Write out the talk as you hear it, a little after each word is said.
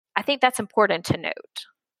I think that's important to note,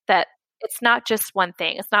 that it's not just one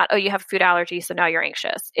thing. It's not, oh, you have a food allergy, so now you're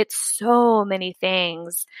anxious. It's so many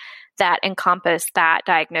things that encompass that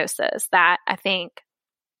diagnosis that I think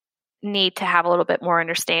need to have a little bit more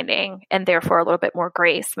understanding and therefore a little bit more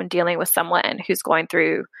grace when dealing with someone who's going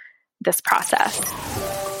through this process.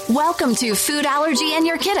 Welcome to Food Allergy and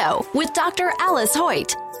Your Kiddo with Dr. Alice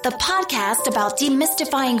Hoyt, the podcast about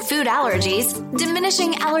demystifying food allergies,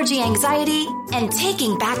 diminishing allergy anxiety, and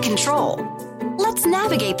taking back control. Let's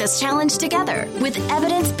navigate this challenge together with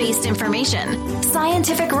evidence-based information,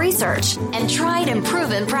 scientific research, and tried and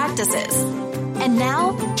proven practices. And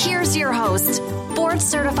now, here's your host,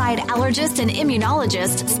 board-certified allergist and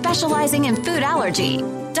immunologist specializing in food allergy,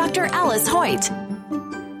 Dr. Alice Hoyt.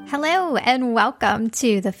 Hello and welcome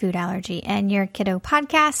to the Food Allergy and Your Kiddo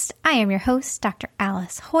podcast. I am your host, Dr.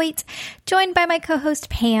 Alice Hoyt, joined by my co-host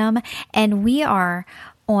Pam, and we are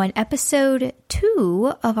on episode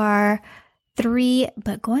 2 of our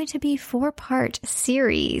 4-part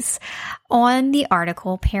series on the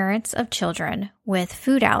article Parents of Children with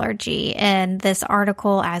Food Allergy. And this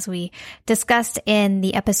article, as we discussed in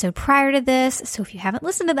the episode prior to this, so if you haven't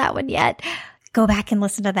listened to that one yet, go back and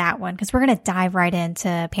listen to that one because we're going to dive right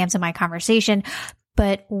into Pam's and my conversation.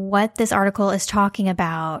 But what this article is talking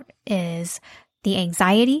about is the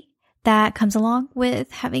anxiety that comes along with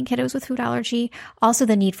having kiddos with food allergy, also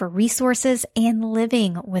the need for resources, and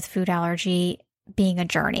living with food allergy being a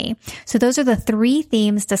journey. So those are the 3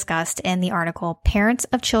 themes discussed in the article, Parents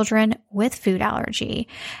of Children with Food Allergy.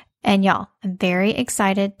 And y'all, I'm very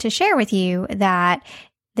excited to share with you that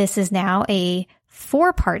this is now a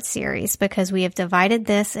 4-part series because we have divided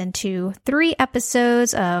this into 3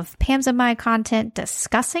 episodes of Pam's and my content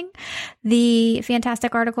discussing the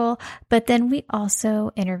fantastic article, but then we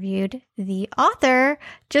also interviewed the author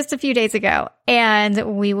just a few days ago,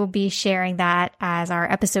 and we will be sharing that as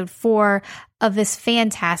our episode 4 of this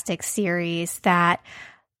fantastic series that,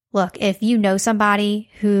 look, if you know somebody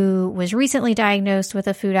who was recently diagnosed with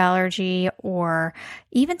a food allergy or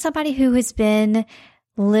even somebody who has been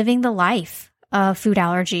living the life of food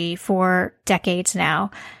allergy for decades now,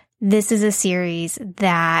 this is a series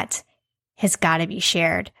that has got to be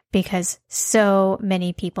shared because so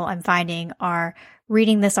many people I'm finding are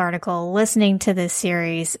reading this article, listening to this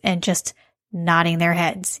series, and just nodding their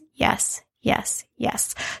heads. Yes, yes,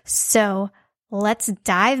 yes. So let's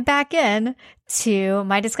dive back in to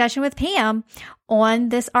my discussion with Pam on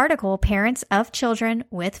this article, Parents of Children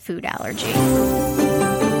with Food Allergy.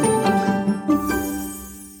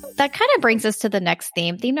 That kind of brings us to the next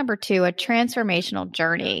theme number 2, a transformational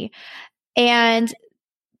journey. And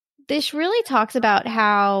this really talks about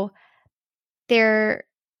how the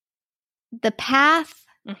path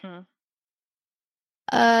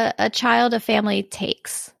a child, a family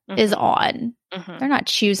takes is on. They're not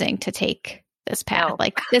choosing to take this path. No.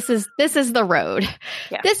 Like this is the road.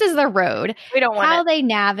 Yeah. This is the road. We don't want how they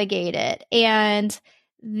navigate it and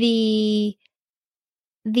the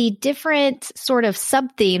different sort of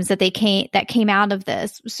sub-themes that came out of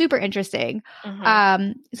this. Super interesting. So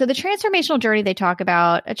the transformational journey they talk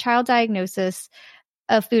about, a child diagnosis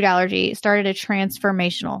of food allergy started a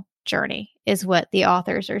transformational journey is what the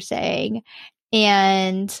authors are saying.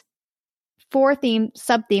 And 4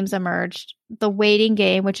 sub-themes emerged. The waiting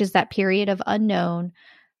game, which is that period of unknown.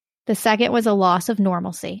 The second was a loss of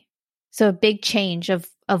normalcy. So a big change of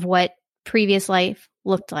what previous life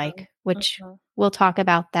looked like, which we'll talk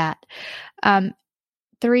about that.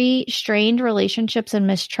 3, strained relationships and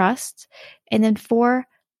mistrust. And then 4,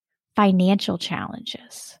 financial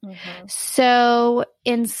challenges. So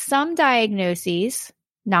in some diagnoses,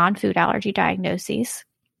 non-food allergy diagnoses,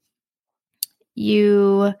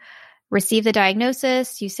 you receive the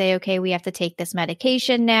diagnosis, you say, okay, we have to take this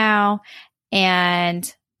medication now.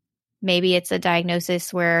 And maybe it's a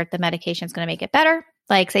diagnosis where the medication is going to make it better.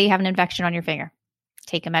 Like say you have an infection on your finger,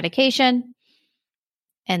 take a medication,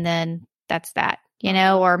 and then that's that,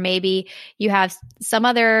 or maybe you have some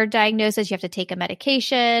other diagnosis, you have to take a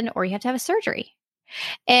medication or you have to have a surgery.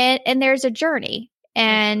 And there's a journey.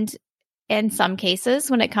 And in some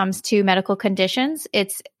cases, when it comes to medical conditions,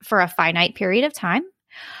 it's for a finite period of time.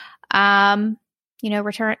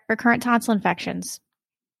 Recurrent tonsil infections,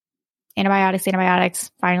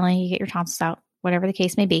 antibiotics, finally you get your tonsils out, whatever the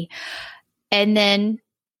case may be. And then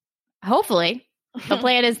hopefully the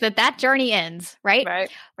plan is that journey ends, right? Right.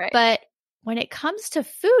 But when it comes to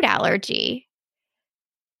food allergy,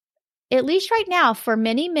 at least right now, for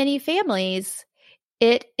many, many families,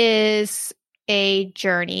 it is a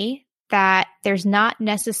journey that there's not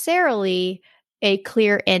necessarily a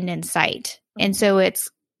clear end in sight. And so it's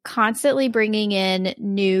constantly bringing in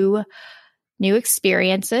new new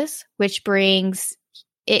experiences, which brings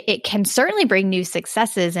it can certainly bring new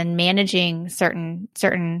successes in managing certain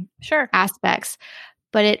Sure. aspects,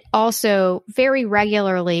 but it also very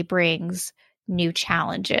regularly brings new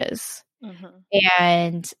challenges.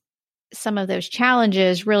 And some of those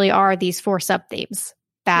challenges really are these 4 sub-themes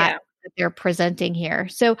that they're presenting here.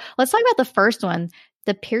 So let's talk about the first one,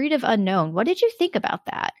 the period of unknown. What did you think about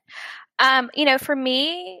that? For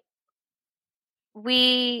me,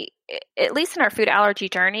 at least in our food allergy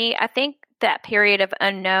journey, I think that period of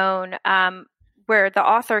unknown, where the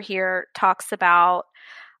author here talks about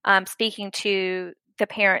speaking to the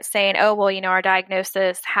parents saying, oh, well, our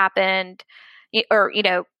diagnosis happened, or,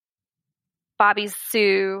 Bobby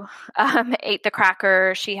Sue ate the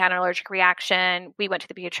cracker. She had an allergic reaction. We went to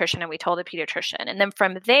the pediatrician and we told the pediatrician. And then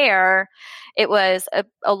from there, it was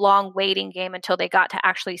a long waiting game until they got to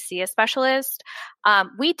actually see a specialist.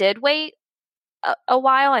 We did wait a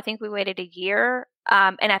while. I think we waited a year.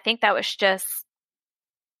 And I think that was just,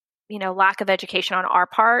 lack of education on our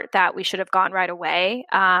part that we should have gone right away.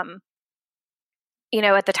 At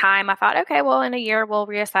the time I thought, okay, well, in a year we'll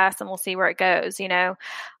reassess and we'll see where it goes,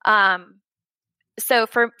 So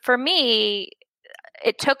for me,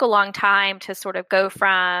 it took a long time to sort of go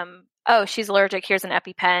from, oh, she's allergic, here's an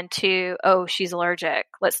EpiPen, to, oh, she's allergic,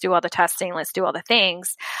 let's do all the testing, let's do all the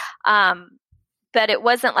things. But it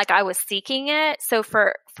wasn't like I was seeking it. So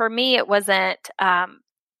for me, it wasn't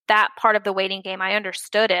that part of the waiting game. I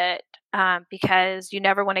understood it because you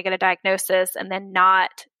never want to get a diagnosis and then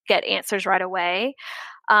not get answers right away.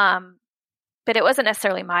 But it wasn't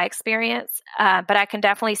necessarily my experience. But I can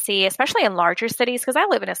definitely see, especially in larger cities, because I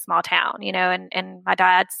live in a small town, and my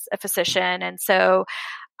dad's a physician. And so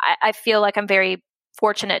I feel like I'm very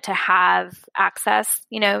fortunate to have access,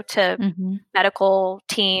 to medical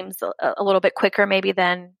teams a little bit quicker maybe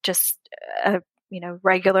than just a,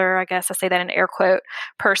 regular, I guess I say that in air quote,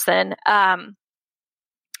 person. But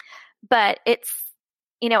it's,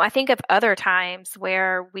 I think of other times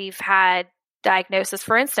where we've had diagnosis.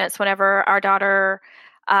 For instance, whenever our daughter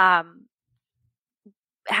had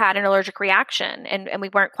an allergic reaction and we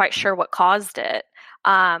weren't quite sure what caused it,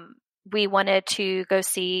 we wanted to go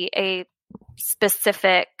see a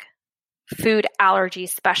specific food allergy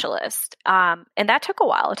specialist. And that took a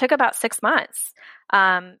while. It took about 6 months.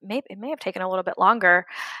 Maybe it may have taken a little bit longer.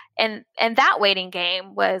 And that waiting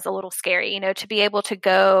game was a little scary, to be able to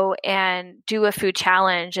go and do a food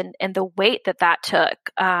challenge and the wait that took.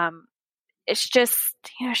 It's just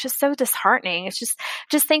so disheartening. It's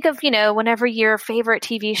just think of, whenever your favorite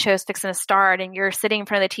TV show is fixing to start and you're sitting in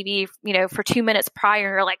front of the TV, for 2 minutes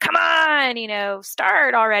prior, you're like, come on,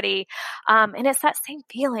 start already. And it's that same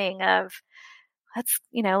feeling of let's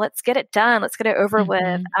get it done. Let's get it over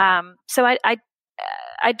with. So I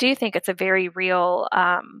do think it's a very real,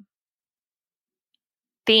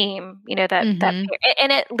 theme, that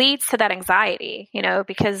and it leads to that anxiety,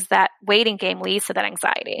 because that waiting game leads to that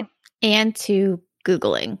anxiety. And to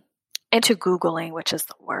Googling. Which is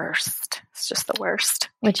the worst. It's just the worst.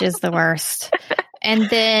 Which is the worst. And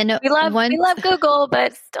then we love Google,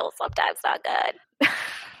 but still sometimes not good.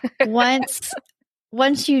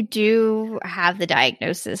 once you do have the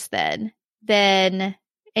diagnosis, then and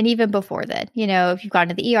even before then, if you've gone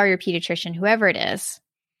to the ER, your pediatrician, whoever it is,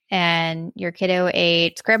 and your kiddo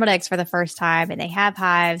ate scrambled eggs for the first time and they have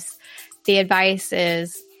hives, the advice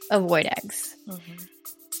is avoid eggs.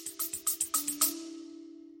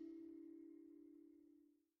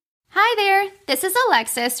 Hi there, this is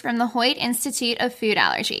Alexis from the Hoyt Institute of Food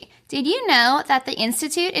Allergy. Did you know that the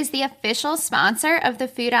Institute is the official sponsor of the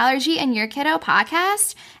Food Allergy and Your Kiddo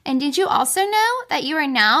podcast? And did you also know that you are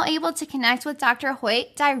now able to connect with Dr.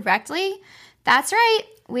 Hoyt directly? That's right.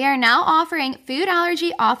 We are now offering food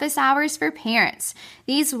allergy office hours for parents.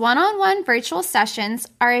 These one-on-one virtual sessions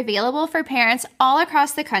are available for parents all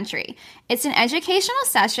across the country. It's an educational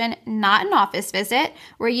session, not an office visit,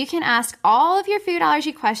 where you can ask all of your food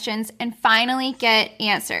allergy questions and finally get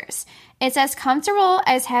answers. It's as comfortable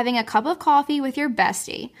as having a cup of coffee with your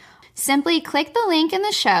bestie. Simply click the link in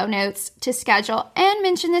the show notes to schedule and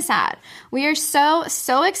mention this ad. We are so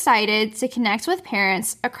excited to connect with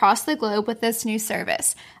parents across the globe with this new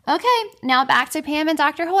service. Okay, now back to Pam and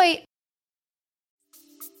Dr. Hoyt.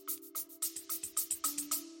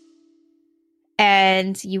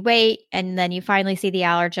 And you wait, and then you finally see the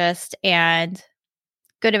allergist, and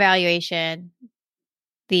good evaluation.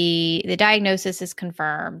 The diagnosis is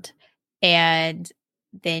confirmed, and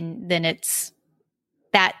then it's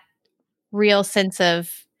that real sense of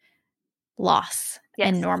loss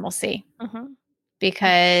and normalcy.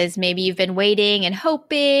 Because maybe you've been waiting and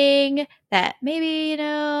hoping that maybe,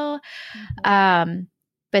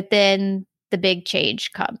 but then the big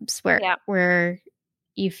change comes where Yeah. where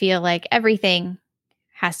you feel like everything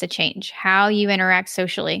has to change. How you interact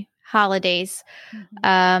socially, holidays,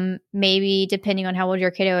 maybe depending on how old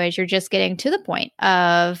your kiddo is, you're just getting to the point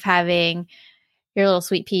of having your little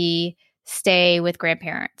sweet pea stay with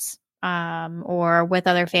grandparents, or with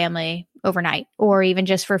other family overnight, or even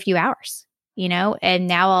just for a few hours, and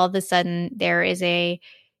now all of a sudden there is a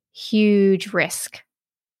huge risk.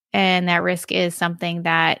 And that risk is something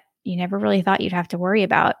that you never really thought you'd have to worry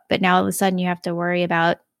about. But now all of a sudden you have to worry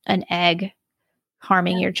about an egg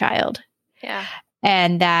harming your child. Yeah.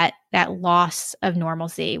 And that loss of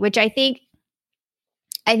normalcy, which I think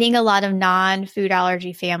a lot of non-food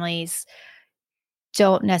allergy families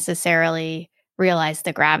don't necessarily realize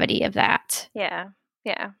the gravity of that. Yeah.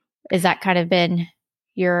 Yeah. Has that kind of been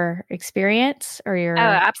your experience or your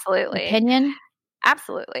absolutely. opinion?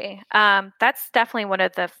 Absolutely. That's definitely one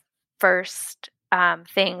of the first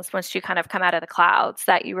things once you kind of come out of the clouds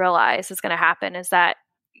that you realize is going to happen, is that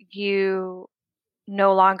you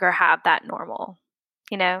no longer have that normal.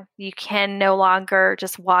 You can no longer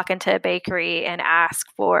just walk into a bakery and ask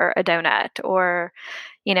for a donut or,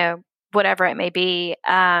 whatever it may be.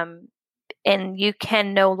 And you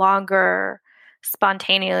can no longer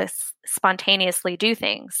spontaneously do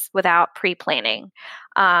things without pre-planning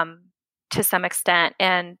to some extent.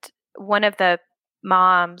 And one of the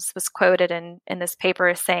moms was quoted in this paper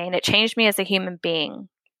as saying, "It changed me as a human being.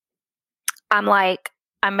 I'm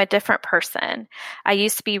a different person. I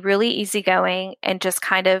used to be really easygoing and just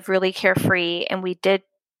kind of really carefree, and we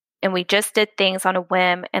just did things on a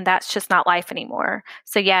whim, and that's just not life anymore.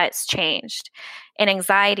 So yeah, it's changed." And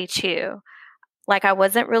anxiety too. I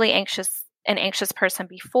wasn't really an anxious person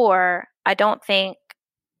before. I don't think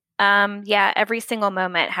every single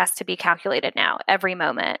moment has to be calculated now, every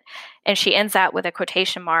moment. And she ends that with a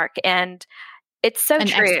quotation mark. And it's so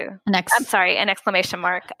true. An exclamation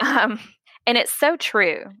mark. And it's so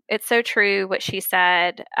true. It's so true what she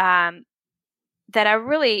said, that I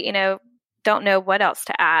really, don't know what else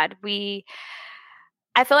to add.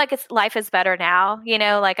 I feel like life is better now,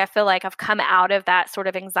 I feel like I've come out of that sort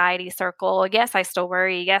of anxiety circle. Yes, I still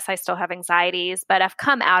worry. Yes, I still have anxieties, but I've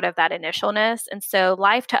come out of that initialness. And so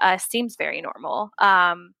life to us seems very normal.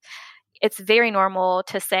 It's very normal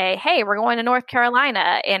to say, hey, we're going to North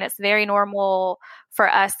Carolina. And it's very normal for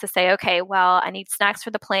us to say, okay, well, I need snacks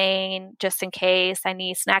for the plane just in case. I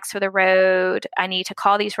need snacks for the road. I need to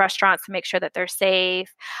call these restaurants to make sure that they're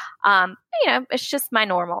safe. It's just my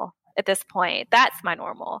normal. At this point, that's my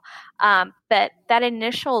normal. But that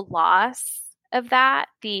initial loss of that,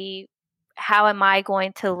 how am I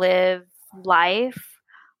going to live life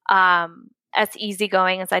as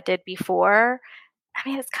easygoing as I did before? I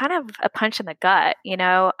mean, it's kind of a punch in the gut,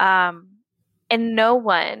 and no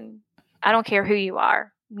one, I don't care who you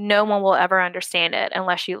are, no one will ever understand it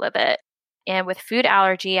unless you live it. And with food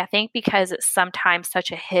allergy, I think because it's sometimes such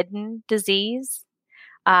a hidden disease,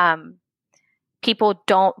 people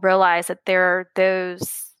don't realize that there are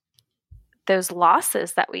those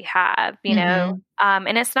losses that we have, and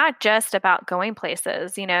it's not just about going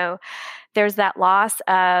places, there's that loss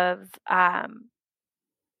of,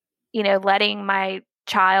 letting my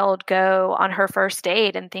child go on her first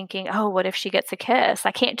date and thinking, oh, what if she gets a kiss?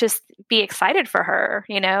 I can't just be excited for her,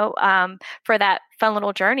 for that fun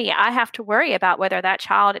little journey. I have to worry about whether that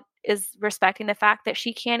child is respecting the fact that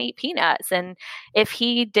she can't eat peanuts. And if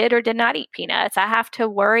he did or did not eat peanuts, I have to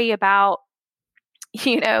worry about,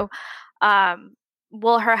 will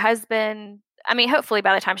her husband, hopefully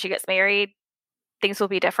by the time she gets married, things will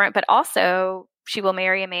be different, but also she will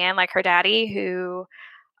marry a man like her daddy who,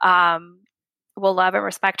 will love and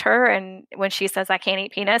respect her. And when she says, I can't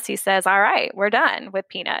eat peanuts, he says, all right, we're done with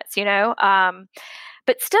peanuts,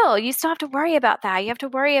 but still, you still have to worry about that. You have to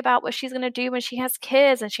worry about what she's going to do when she has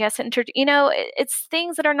kids and she has to it's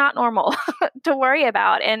things that are not normal to worry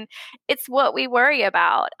about. And it's what we worry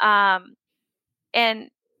about. And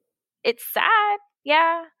it's sad.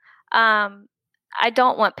 Yeah. I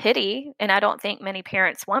don't want pity, and I don't think many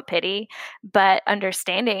parents want pity, but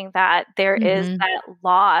understanding that there is that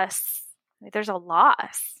loss, there's a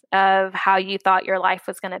loss of how you thought your life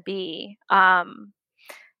was going to be.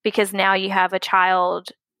 Because now you have a child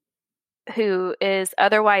who is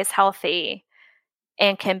otherwise healthy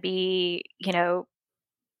and can be,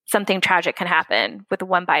 something tragic can happen with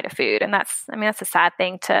one bite of food. And that's a sad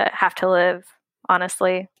thing to have to live,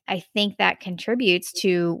 honestly. I think that contributes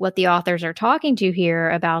to what the authors are talking to here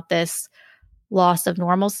about this loss of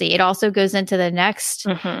normalcy. It also goes into the next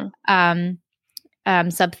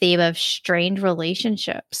sub-theme of strained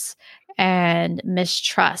relationships and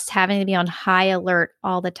mistrust, having to be on high alert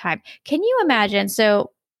all the time. Can you imagine?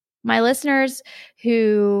 So my listeners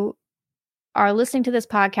who are listening to this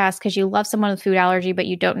podcast because you love someone with food allergy, but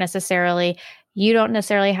you don't necessarily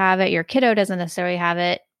have it. Your kiddo doesn't necessarily have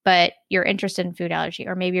it, but you're interested in food allergy,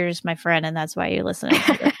 or maybe you're just my friend and that's why you're listening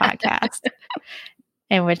to this podcast.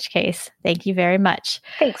 In which case, thank you very much.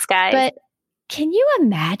 Thanks, guys. But can you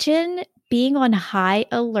imagine being on high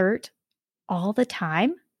alert all the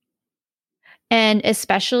time? And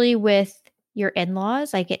especially with your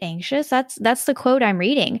in-laws, I get anxious. That's the quote I'm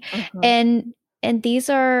reading. And these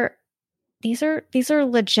are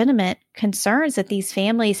legitimate concerns that these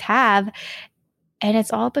families have. And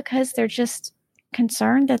it's all because they're just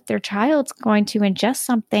concerned that their child's going to ingest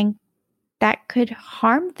something that could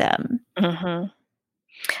harm them. I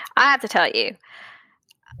have to tell you,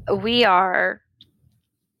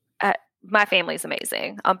 my family's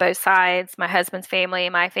amazing on both sides. My husband's family,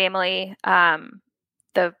 my family,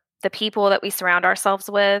 the people that we surround ourselves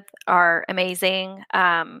with are amazing.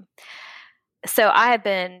 So I have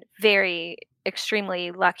been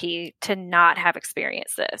extremely lucky to not have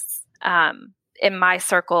experienced this in my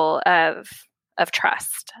circle of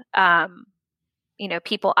trust.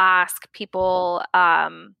 People ask, people,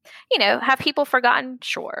 have people forgotten?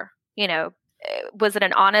 Sure. Was it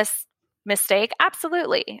an honest mistake?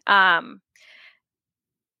 Absolutely. If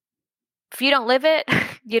you don't live it,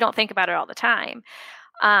 you don't think about it all the time.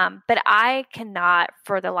 But I cannot,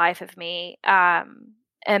 for the life of me,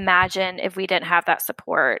 imagine if we didn't have that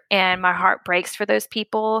support. And my heart breaks for those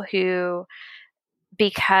people who,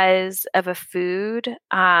 because of a food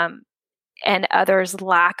and others'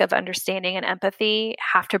 lack of understanding and empathy,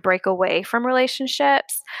 have to break away from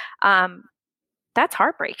relationships. That's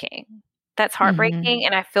heartbreaking.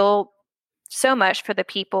 And I feel so much for the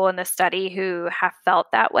people in the study who have felt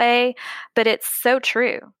that way, but it's so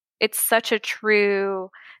true. It's such a true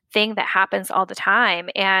thing that happens all the time.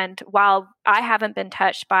 And while I haven't been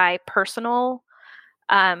touched by personal,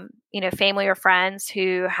 family or friends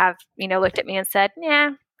who have, looked at me and said, "Yeah,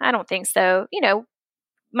 I don't think so."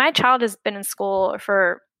 My child has been in school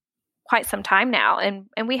for quite some time now. And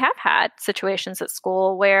we have had situations at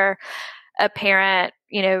school where a parent,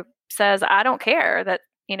 says, "I don't care that,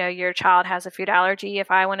 your child has a food allergy. If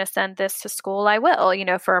I want to send this to school, I will,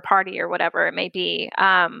 for a party or whatever it may be."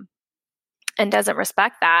 And doesn't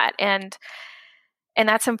respect that. And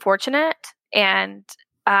that's unfortunate. And,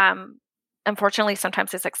 unfortunately,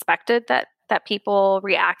 sometimes it's expected that people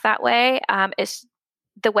react that way. It's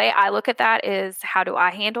the way I look at that is, how do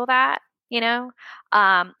I handle that? And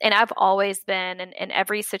I've always been in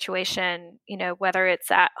every situation, whether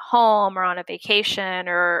it's at home or on a vacation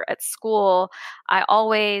or at school, I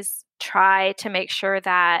always try to make sure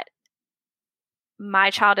that my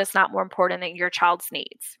child is not more important than your child's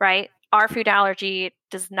needs, right? Our food allergy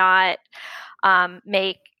does not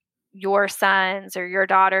make your son's or your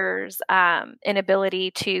daughter's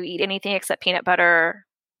inability to eat anything except peanut butter,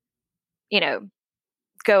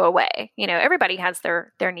 go away. Everybody has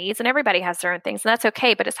their needs and everybody has their own things, and that's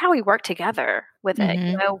okay, but it's how we work together with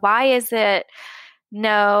it. Why is it,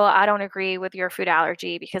 "No, I don't agree with your food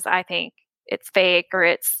allergy because I think it's fake, or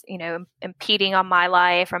it's, impeding on my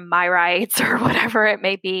life or my rights," or whatever it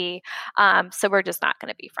may be. So we're just not going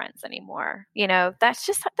to be friends anymore. That's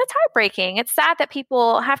heartbreaking. It's sad that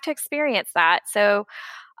people have to experience that. So,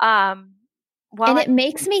 it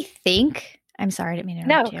makes me think, I'm sorry, I didn't mean to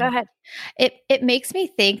interrupt you. No, go ahead. It makes me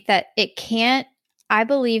think that I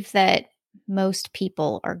believe that most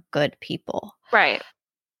people are good people. Right.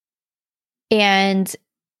 And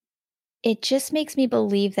it just makes me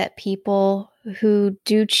believe that people who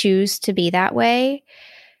do choose to be that way,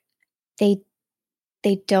 they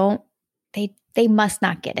must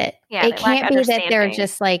not get it. Yeah, it can't be that they're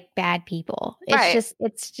just like bad people.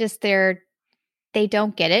 It's just they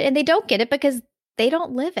don't get it, and they don't get it because they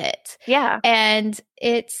don't live it. Yeah. And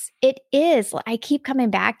it is, I keep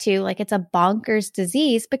coming back to, like, it's a bonkers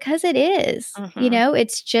disease because it is.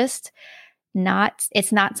 It's just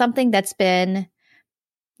it's not something that's been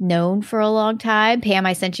known for a long time. Pam,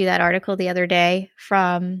 I sent you that article the other day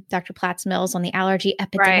from Dr. Platts-Mills on the allergy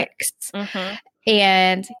epidemics. Right.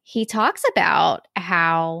 And he talks about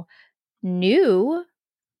how new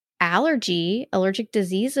allergic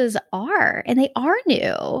diseases are, and they are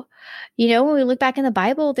new. When we look back in the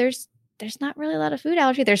Bible, there's not really a lot of food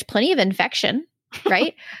allergy. There's plenty of infection,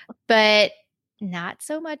 right? But not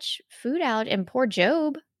so much food allergy. And poor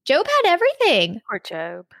Job. Job had everything. Poor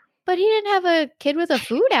Job. But he didn't have a kid with a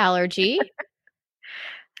food allergy,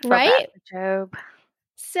 right? Job.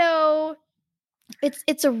 So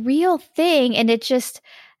it's a real thing, and it just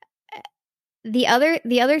the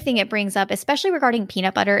other thing it brings up, especially regarding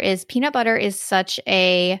peanut butter is such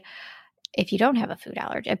a if you don't have a food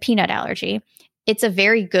allergy, a peanut allergy, it's a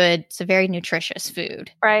very nutritious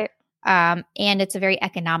food. Right. And it's a very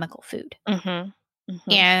economical food. Mm-hmm.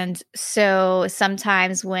 Mm-hmm. And so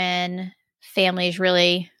sometimes when families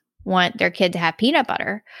really want their kid to have peanut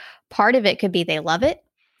butter, part of it could be they love it.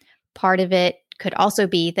 Part of it could also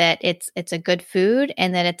be that it's a good food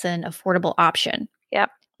and that it's an affordable option. Yep.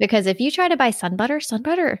 Because if you try to buy sun butter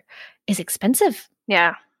is expensive.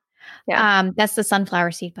 Yeah. Yeah. That's the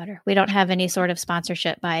sunflower seed butter. We don't have any sort of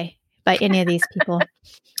sponsorship by any of these people.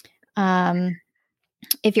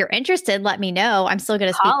 If you're interested, let me know. I'm still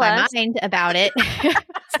going to speak my mind about it.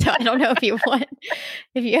 So I don't know if you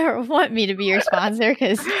ever want me to be your sponsor,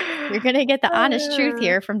 because you're going to get the honest truth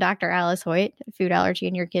here from Dr. Alice Hoyt, food allergy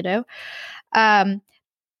in your kiddo.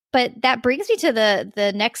 But that brings me to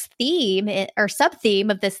the next theme or sub-theme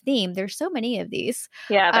of this theme. There's so many of these.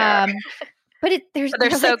 Yeah, there are. But they're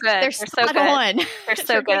so good. They're spot on. They're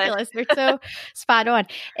so ridiculous. They're so spot on.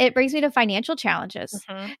 It brings me to financial challenges.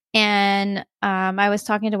 Mm-hmm. And I was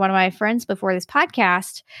talking to one of my friends before this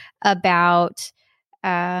podcast about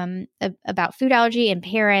food allergy and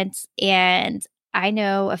parents. And I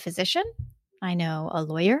know a physician. I know a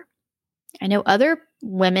lawyer. I know other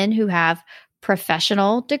women who have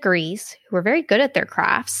professional degrees, who are very good at their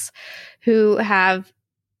crafts, who have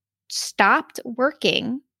stopped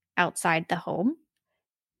working outside the home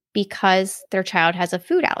because their child has a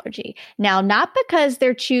food allergy. Now, not because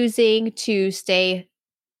they're choosing to stay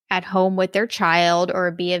at home with their child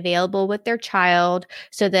or be available with their child,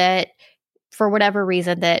 so that for whatever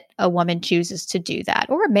reason that a woman chooses to do that,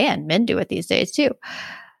 or a man, men do it these days too.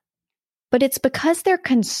 But it's because they're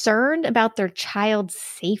concerned about their child's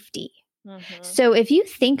safety. Mm-hmm. So if you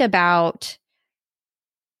think about,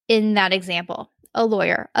 in that example, a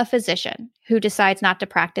lawyer, a physician who decides not to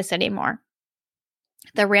practice anymore,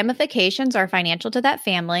 the ramifications are financial to that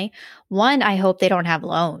family. One, I hope they don't have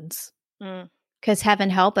loans, because heaven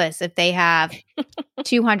help us if they have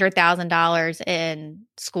 $200,000 in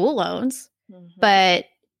school loans, but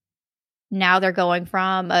now they're going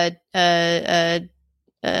from a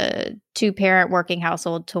two-parent working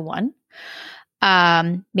household to one.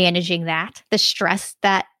 Managing that, the stress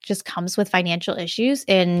that just comes with financial issues.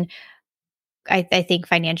 And I think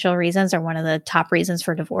financial reasons are one of the top reasons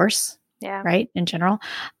for divorce. Yeah. Right. In general.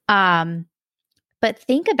 But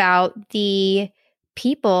think about the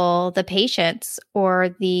people, the patients,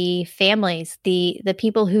 or the families, the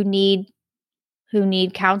people who need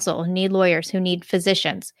counsel, who need lawyers, who need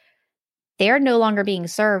physicians. They are no longer being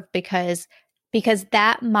served because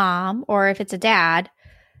that mom, or if it's a dad,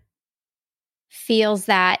 feels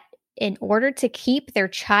that in order to keep their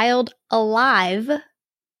child alive,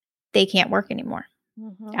 they can't work anymore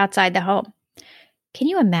outside the home. Can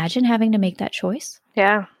you imagine having to make that choice?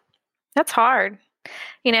 Yeah, that's hard.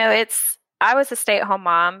 I was a stay-at-home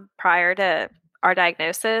mom prior to our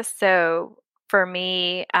diagnosis. So for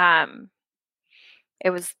me, I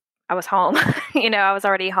was home, I was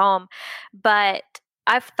already home. But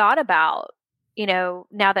I've thought about,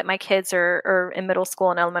 now that my kids are in middle school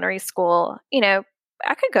and elementary school,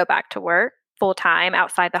 I could go back to work full time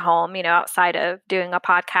outside the home, outside of doing a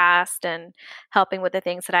podcast and helping with the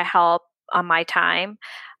things that I help on my time.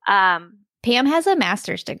 Pam has a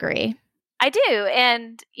master's degree. I do.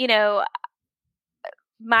 And,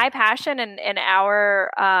 my passion and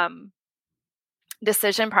our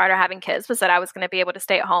decision prior to having kids was that I was going to be able to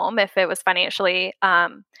stay at home if it was financially,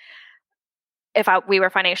 we were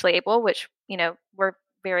financially able, which, we're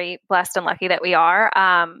very blessed and lucky that we are.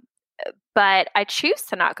 But I choose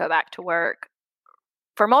to not go back to work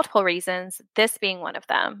for multiple reasons, this being one of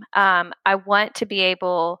them. I want to be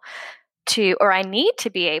able to, or I need to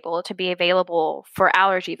be able to be available for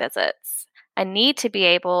allergy visits. I need to be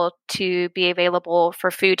able to be available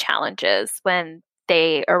for food challenges when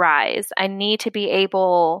they arise. I need to be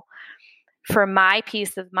able, for my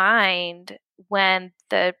peace of mind, when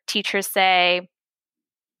the teachers say,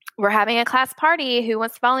 we're having a class party, who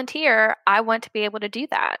wants to volunteer? I want to be able to do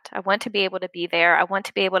that. I want to be able to be there. I want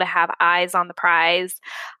to be able to have eyes on the prize.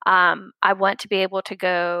 I want to be able to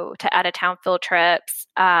go to out-of-town field trips,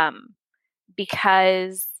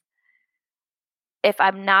 because if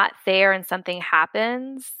I'm not there and something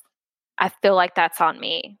happens, I feel like that's on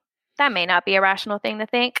me. That may not be a rational thing to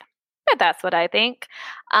think, but that's what I think.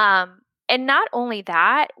 And not only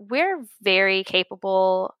that, we're very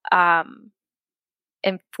capable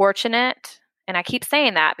and fortunate, and I keep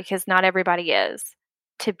saying that because not everybody is,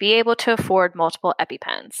 to be able to afford multiple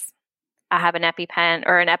EpiPens. I have an EpiPen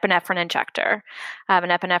or an epinephrine injector. I have an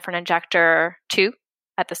epinephrine injector 2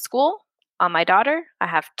 at the school on my daughter. I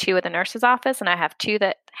have 2 at the nurse's office, and I have 2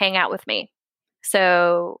 that hang out with me.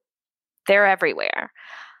 So They're everywhere.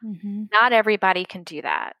 Mm-hmm. Not everybody can do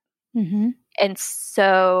that. Mm-hmm. And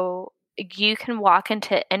so you can walk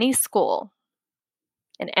into any school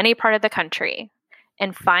in any part of the country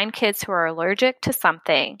and find kids who are allergic to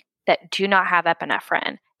something that do not have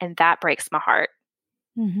epinephrine. And that breaks my heart.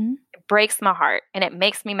 Mm-hmm. It breaks my heart and it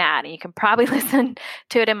makes me mad. And you can probably listen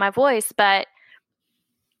to it in my voice, but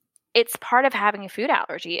it's part of having a food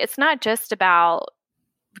allergy. It's not just about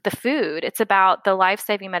the food. It's about the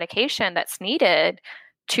life-saving medication that's needed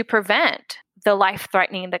to prevent the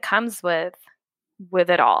life-threatening that comes with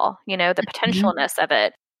it all, the potentialness of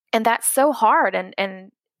it. And that's so hard.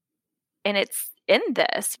 And it's in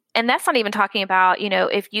this. And that's not even talking about,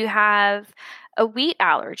 if you have a wheat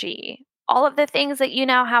allergy, all of the things that you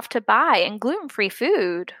now have to buy, and gluten-free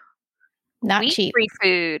food, Not cheap. Wheat-free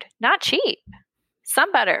food, not cheap.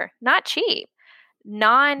 Some butter, not cheap.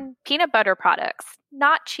 Non-peanut butter products,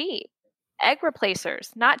 not cheap. Egg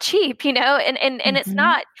replacers, not cheap, and it's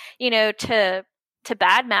not, to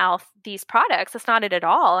badmouth these products. It's not it at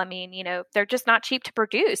all. I mean, they're just not cheap to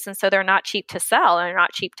produce. And so they're not cheap to sell and they're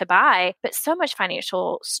not cheap to buy. But so much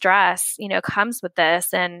financial stress, comes with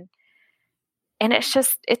this. And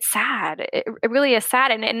it's sad. It really is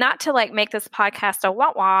sad. And not to make this podcast a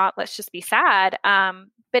wah-wah, let's just be sad.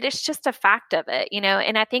 But it's just a fact of it,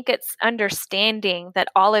 and I think it's understanding that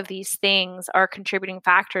all of these things are contributing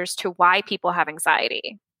factors to why people have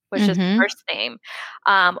anxiety, which is the first thing,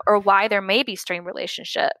 or why there may be strained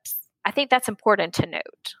relationships. I think that's important to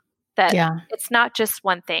note that it's not just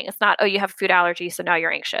one thing. It's not, you have a food allergy, so now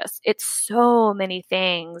you're anxious. It's so many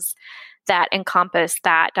things that encompass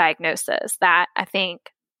that diagnosis that I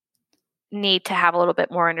think need to have a little bit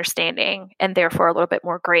more understanding and therefore a little bit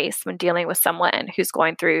more grace when dealing with someone who's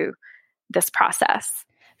going through this process.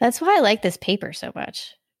 That's why I like this paper so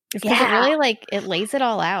much. Because it really it lays it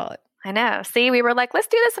all out. I know. See, we were like, let's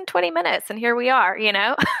do this in 20 minutes. And here we are,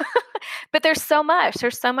 but there's so much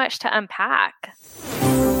to unpack.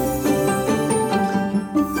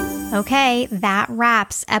 Okay, that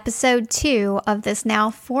wraps episode 2 of this now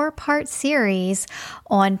 4-part series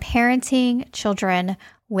on parenting children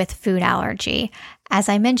with food allergy. As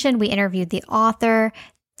I mentioned, we interviewed the author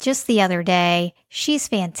just the other day. She's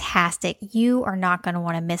fantastic. You are not going to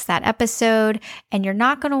want to miss that episode, and you're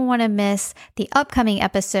not going to want to miss the upcoming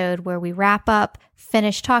episode where we wrap up,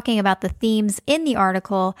 finish talking about the themes in the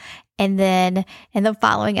article, and then in the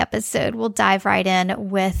following episode, we'll dive right in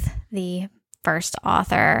with the first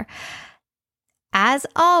author. As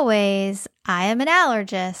always, I am an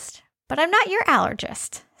allergist, but I'm not your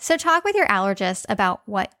allergist. So talk with your allergist about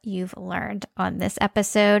what you've learned on this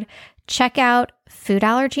episode. Check out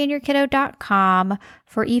foodallergyandyourkiddo.com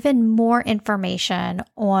for even more information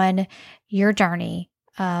on your journey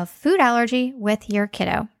of food allergy with your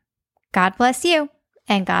kiddo. God bless you,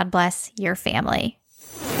 and God bless your family.